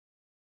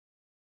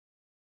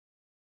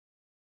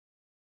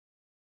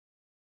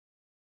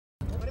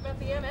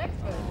BMX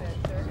goes then,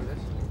 sir. See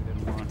this? We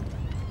didn't want.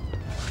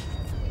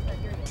 I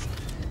hear you.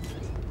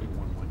 We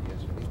won one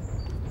yesterday.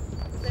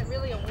 Is that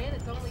really a win?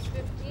 It's only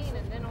 15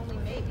 and then only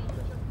maybe.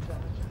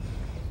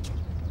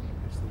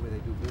 That's the way they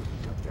do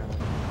business up there.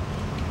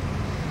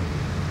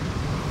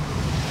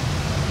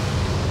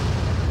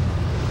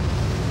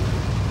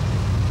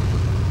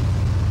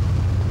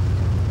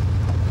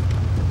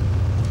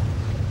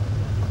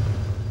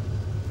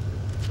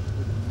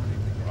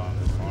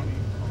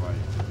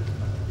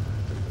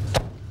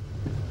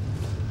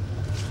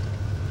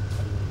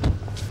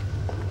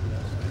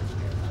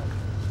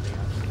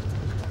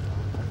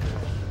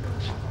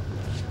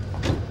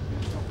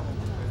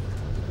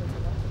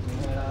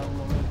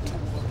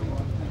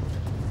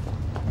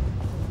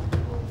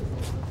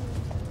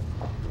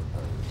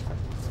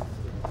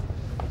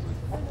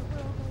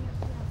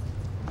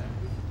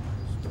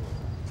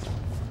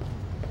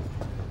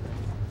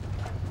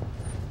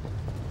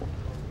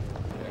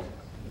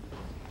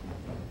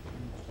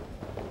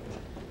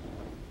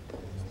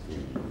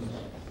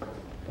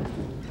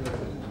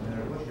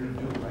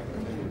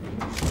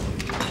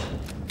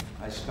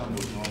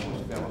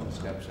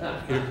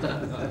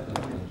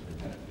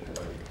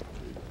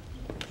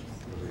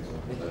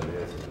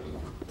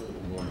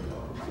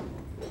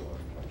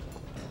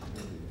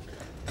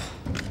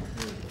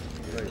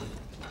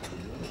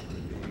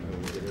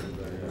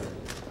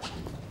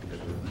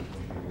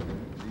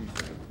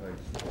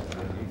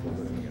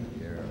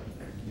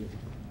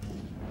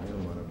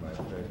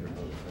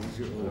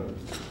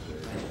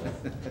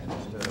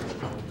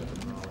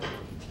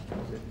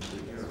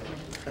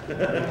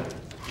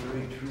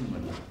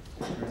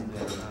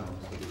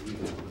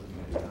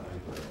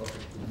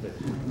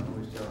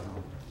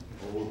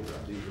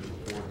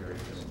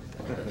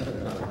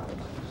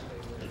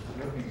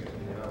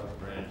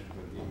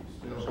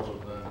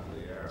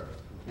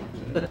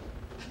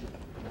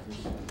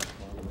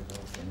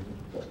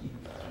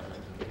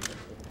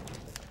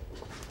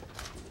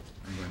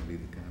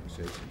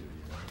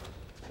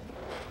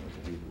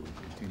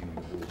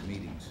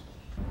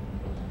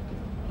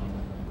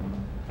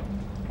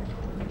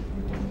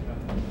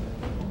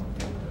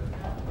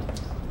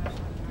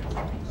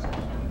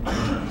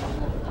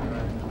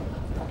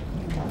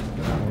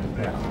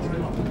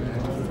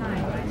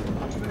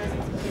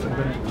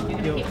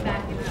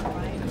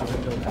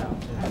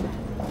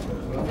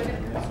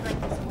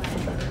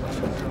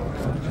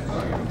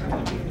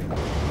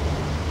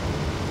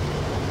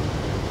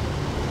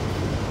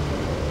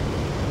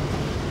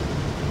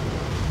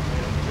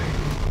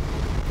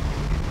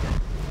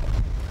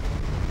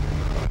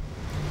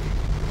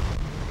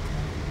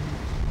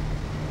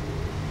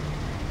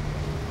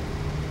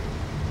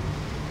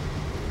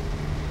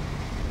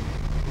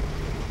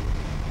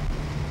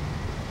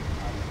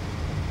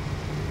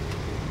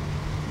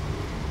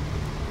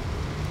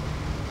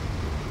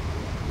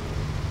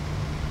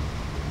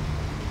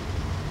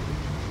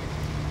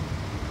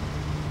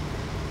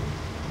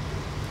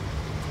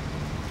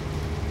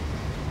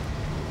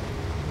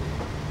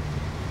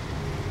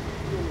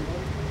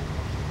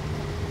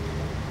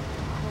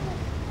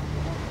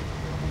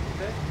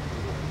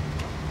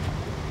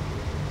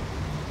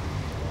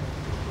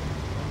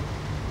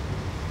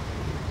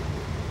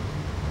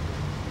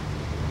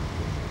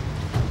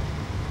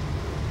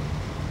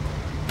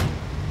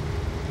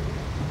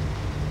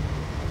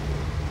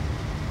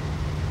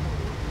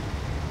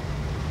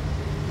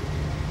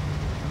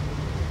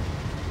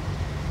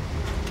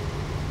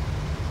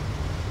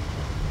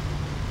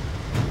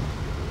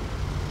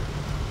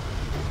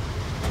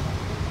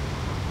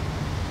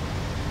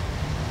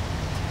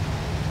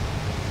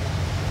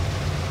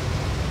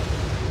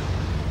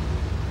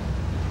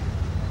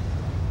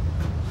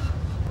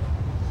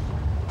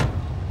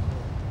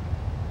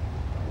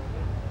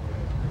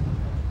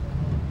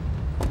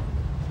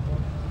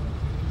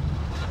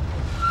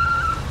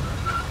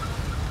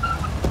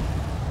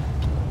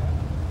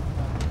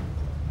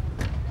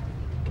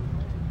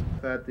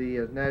 At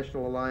the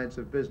National Alliance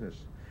of Business.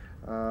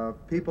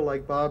 People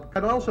like Bob.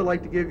 I'd also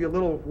like to give you a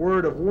little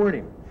word of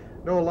warning.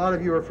 I know a lot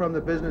of you are from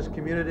the business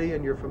community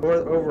and you're from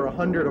over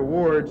 100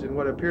 awards in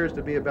what appears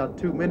to be about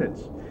 2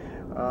 minutes.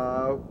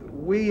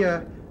 We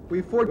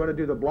going to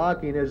do the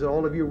blocking as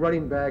all of you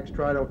running backs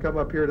try to come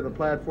up here to the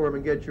platform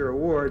and get your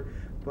award,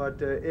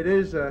 but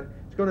it's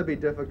going to be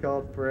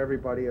difficult for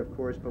everybody, of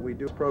course, but we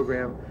do a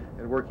program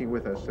and working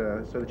with us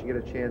so that you get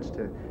a chance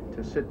to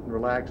sit and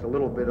relax a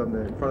little bit in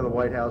front of the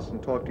White House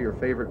and talk to your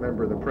favorite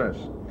member of the press.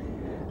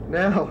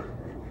 Now,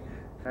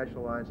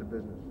 National Alliance of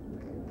Business.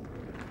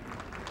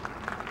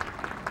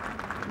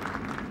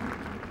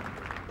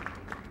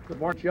 The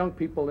more young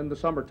people in the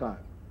summertime.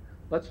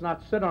 Let's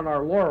not sit on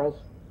our laurels.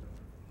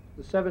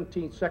 The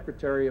 17th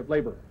Secretary of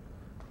Labor.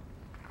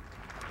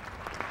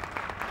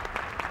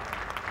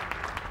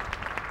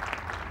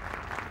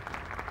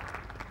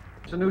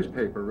 It's a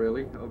newspaper,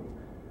 really, of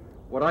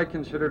what I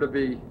consider to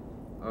be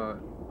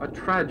a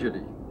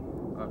tragedy,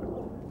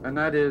 and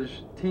that is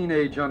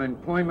teenage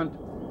unemployment,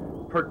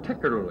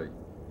 particularly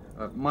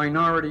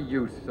minority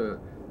youth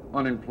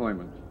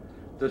unemployment.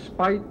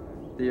 Despite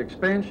the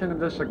expansion of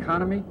this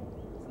economy,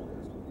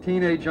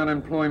 teenage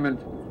unemployment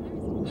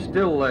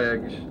still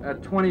lags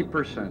at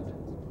 20%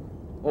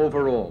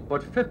 overall,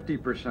 but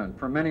 50%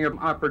 for many of the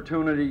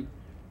opportunity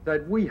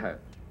that we had.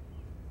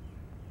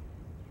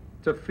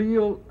 To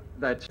feel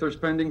that they're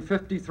spending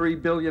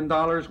 $53 billion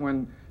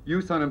when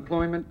youth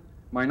unemployment,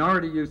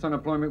 minority youth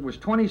unemployment was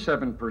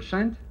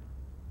 27%,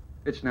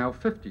 it's now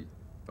 50%.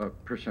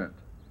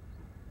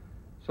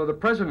 So the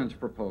president's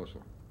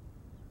proposal,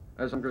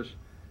 as Congress,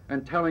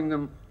 and telling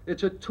them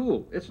it's a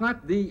tool. It's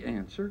not the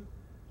answer,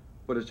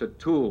 but it's a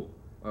tool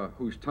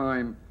whose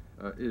time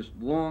is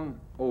long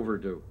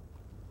overdue,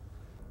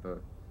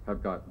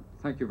 have gotten.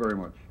 Thank you very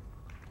much.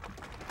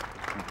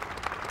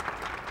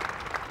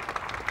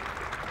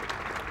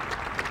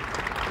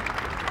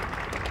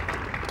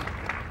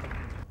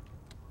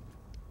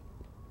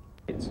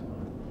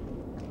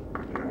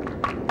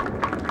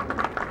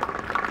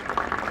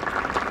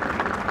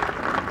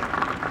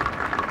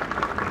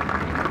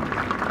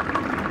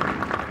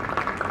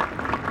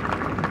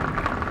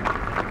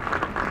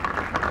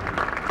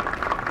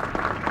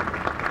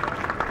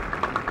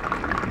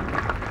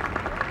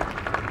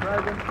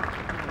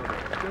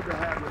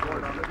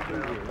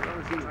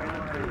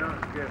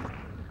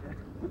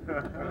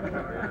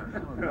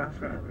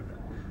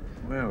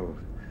 Well,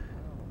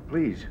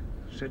 please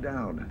sit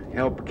down.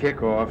 Help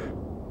kick off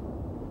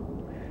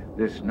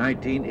this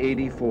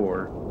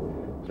 1984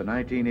 to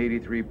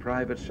 1983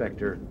 private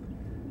sector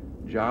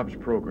jobs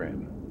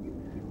program.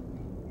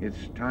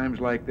 It's times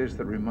like this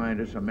that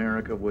remind us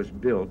America was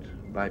built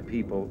by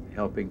people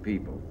helping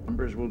people.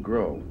 Numbers will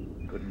grow.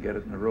 Couldn't get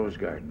it in the Rose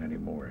Garden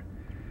anymore.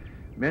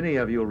 Many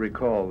of you will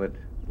recall that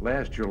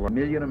last year, 1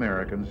 million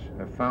Americans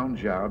have found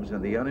jobs,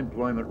 and the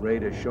unemployment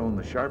rate has shown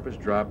the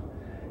sharpest drop,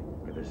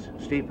 or the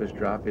steepest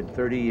drop in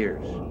 30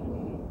 years.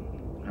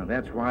 Now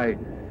that's why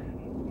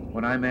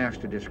when I'm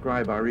asked to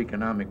describe our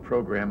economic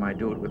program, I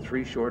do it with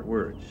 3 short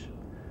words: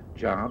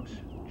 jobs,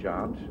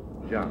 jobs,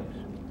 jobs.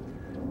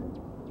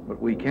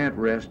 But we can't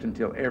rest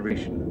until every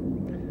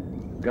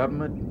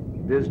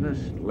government,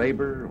 business,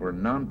 labor, or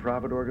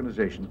nonprofit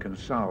organization can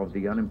solve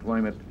the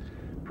unemployment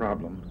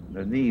problem,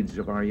 the needs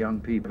of our young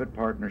people,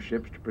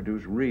 partnerships to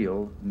produce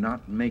real,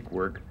 not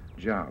make-work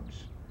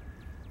jobs.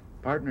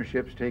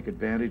 Partnerships take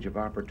advantage of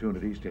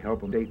opportunities to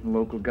help state and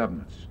local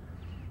governments.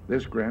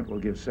 This grant will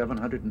give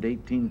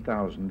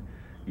 718,000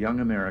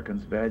 young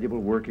Americans valuable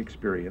work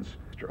experience.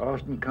 Mr.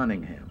 Austin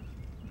Cunningham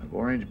of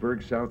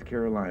Orangeburg, South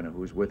Carolina,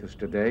 who's with us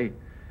today,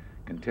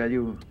 can tell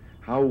you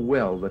how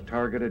well the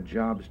Targeted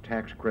Jobs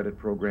Tax Credit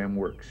Program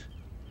works.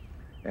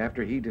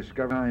 After he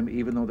discovered time,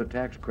 even though the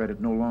tax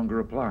credit no longer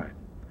applied.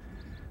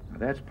 Now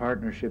that's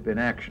partnership in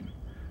action,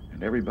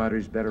 and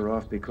everybody's better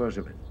off because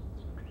of it.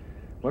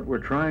 What we're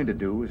trying to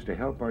do is to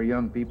help our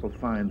young people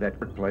find that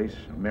workplace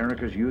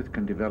America's youth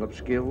can develop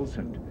skills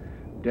and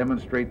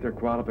demonstrate their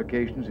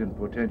qualifications in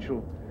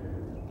potential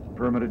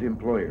permanent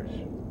employers.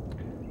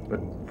 But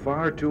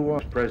far too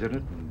often,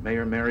 President and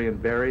Mayor Marion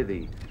Barry,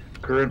 the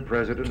current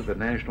president of the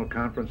National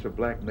Conference of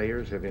Black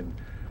Mayors, have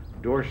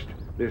endorsed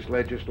this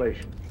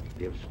legislation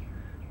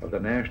of the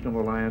National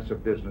Alliance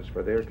of Business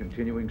for their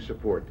continuing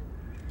support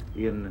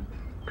in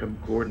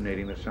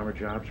coordinating the summer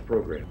jobs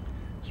program.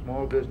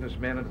 Small business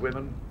men and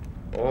women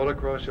all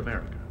across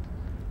America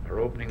are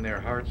opening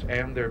their hearts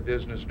and their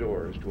business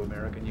doors to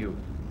American youth.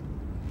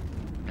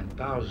 And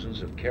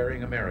thousands of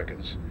caring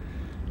Americans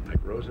like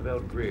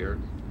Roosevelt Greer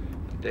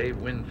and Dave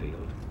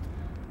Winfield,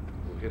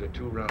 who hit a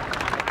 2-run,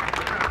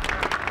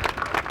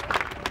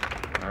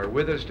 are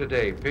with us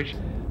today,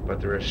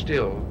 but there are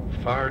still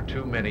far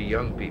too many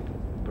young people,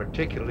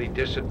 particularly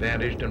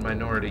disadvantaged and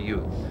minority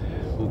youth,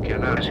 who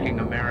cannot. Asking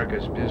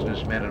America's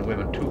businessmen and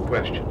women 2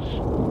 questions.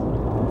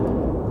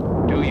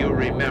 Do you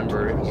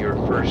remember your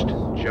first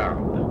job?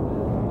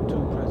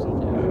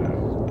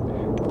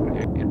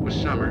 It was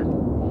summer,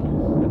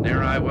 and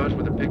there I was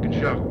with a pick and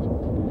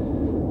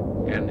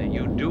shovel. And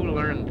you do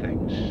learn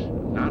things,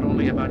 not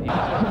only about you.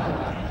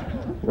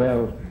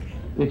 Well,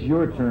 it's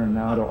your turn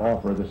now to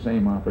offer the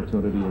same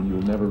opportunity, and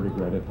you'll never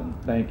regret it. And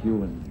thank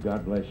you, and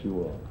God bless you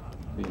all.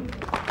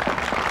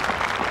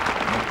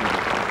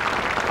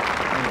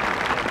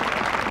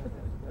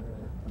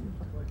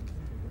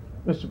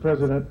 Mr.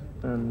 President,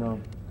 and so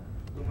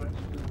much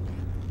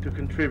to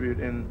contribute,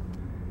 and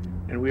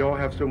we all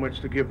have so much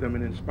to give them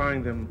and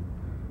inspiring them.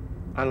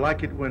 I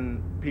like it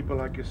when people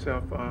like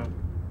yourself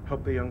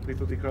help the young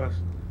people, because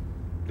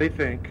they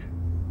think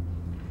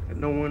that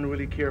no one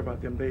really care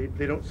about them.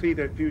 They don't see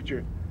their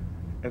future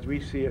as we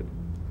see it.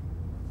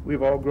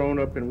 We've all grown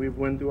up and we've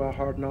went through our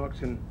hard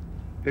knocks, and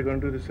they're going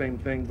to do the same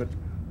thing, but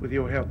with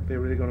your help, they're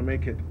really going to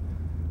make it.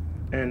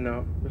 And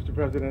Mr.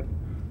 President,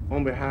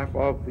 on behalf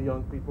of the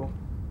young people,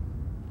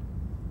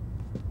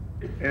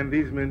 and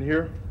these men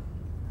here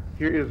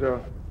is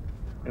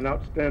an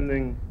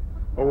outstanding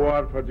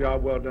award for a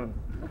job well done.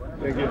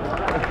 Thank you.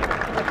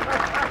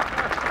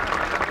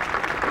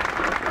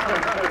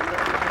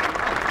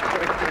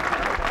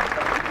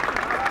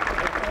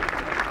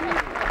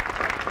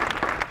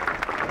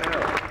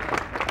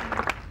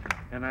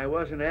 and I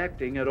wasn't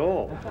acting at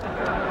all.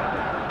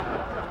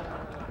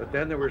 But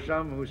then there were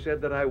some who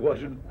said that I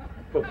wasn't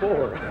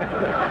before.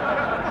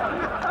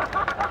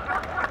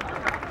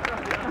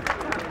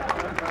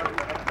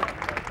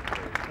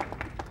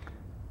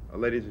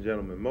 Ladies and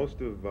gentlemen,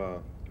 most of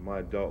my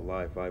adult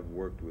life I've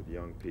worked with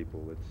young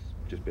people. It's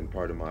just been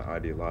part of my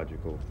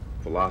ideological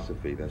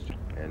philosophy,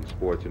 and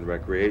sports and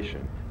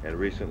recreation. And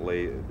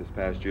recently, this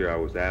past year, I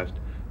was asked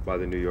by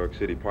the New York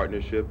City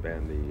Partnership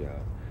and the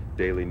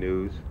Daily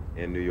News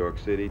in New York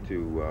City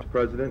to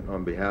president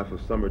on behalf of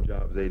Summer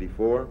Jobs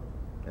 84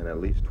 and at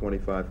least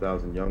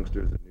 25,000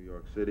 youngsters in New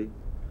York City.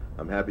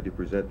 I'm happy to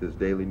present this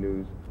Daily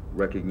News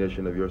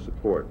recognition of your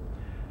support.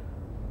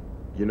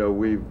 You know,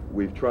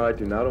 we've tried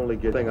to not only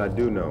get the thing I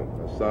do know,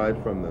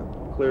 aside from the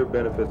clear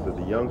benefits that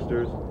the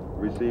youngsters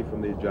receive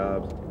from these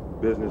jobs,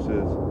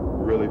 businesses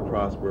really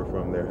prosper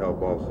from their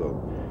help also.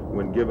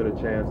 When given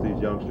a chance, these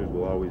youngsters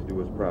will always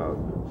do us proud.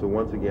 So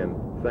once again,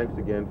 thanks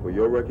again for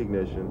your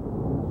recognition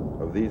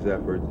of these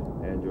efforts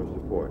and your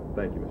support.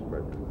 Thank you, Mr.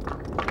 President.